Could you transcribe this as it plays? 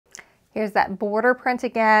Here's that border print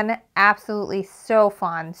again. Absolutely so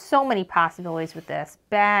fun. So many possibilities with this.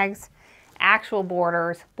 Bags, actual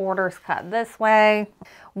borders, borders cut this way.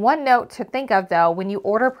 One note to think of though, when you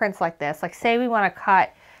order prints like this, like say we want to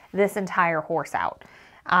cut this entire horse out,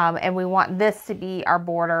 and we want this to be our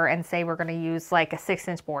border, and say we're going to use like a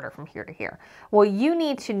 6-inch border from here to here. Well, you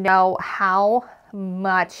need to know how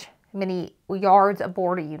many yards of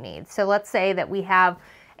border you need. So let's say that we have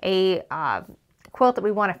a quilt that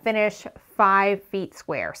we want to finish 5 feet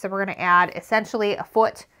square. So we're going to add essentially a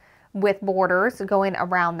foot with borders going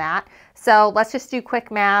around that. So let's just do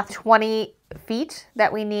quick math. 20 feet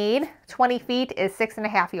that we need. 20 feet is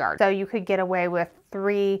 6.5 yards. So you could get away with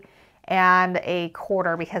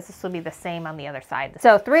 3.25 because this will be the same on the other side.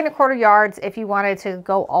 So 3.25 yards if you wanted to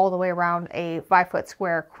go all the way around a 5-foot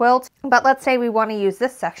square quilt. But let's say we want to use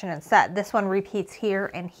this section instead. This one repeats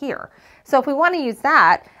here and here. So if we want to use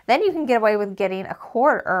that, then you can get away with getting a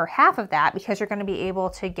quarter or half of that, because you're going to be able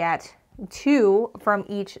to get 2 from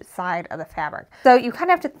each side of the fabric. So you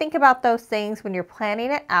kind of have to think about those things when you're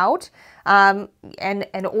planning it out, and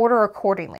order accordingly.